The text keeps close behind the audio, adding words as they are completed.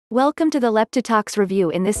Welcome to the Leptitox review.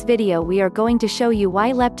 In this video we are going to show you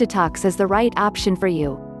why Leptitox is the right option for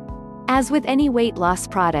you. As with any weight loss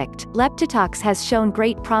product, Leptitox has shown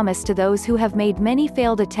great promise to those who have made many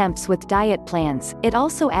failed attempts with diet plans. It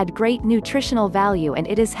also adds great nutritional value and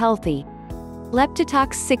it is healthy.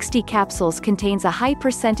 Leptitox 60 capsules contains a high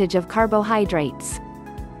percentage of carbohydrates.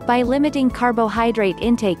 By limiting carbohydrate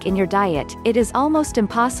intake in your diet, it is almost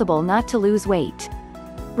impossible not to lose weight.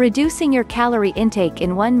 Reducing your calorie intake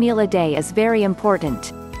in one meal a day is very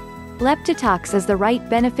important. Leptitox is the right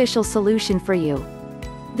beneficial solution for you.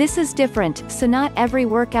 This is different, so not every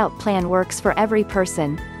workout plan works for every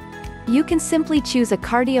person. You can simply choose a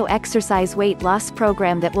cardio exercise weight loss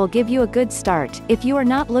program that will give you a good start. If you are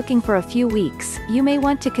not looking for a few weeks, you may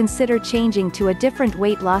want to consider changing to a different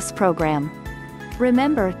weight loss program.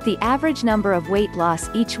 Remember, the average number of weight loss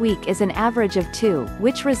each week is an average of 2,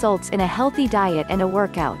 which results in a healthy diet and a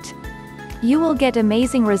workout. You will get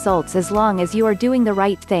amazing results as long as you are doing the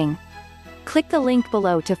right thing. Click the link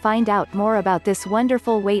below to find out more about this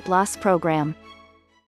wonderful weight loss program.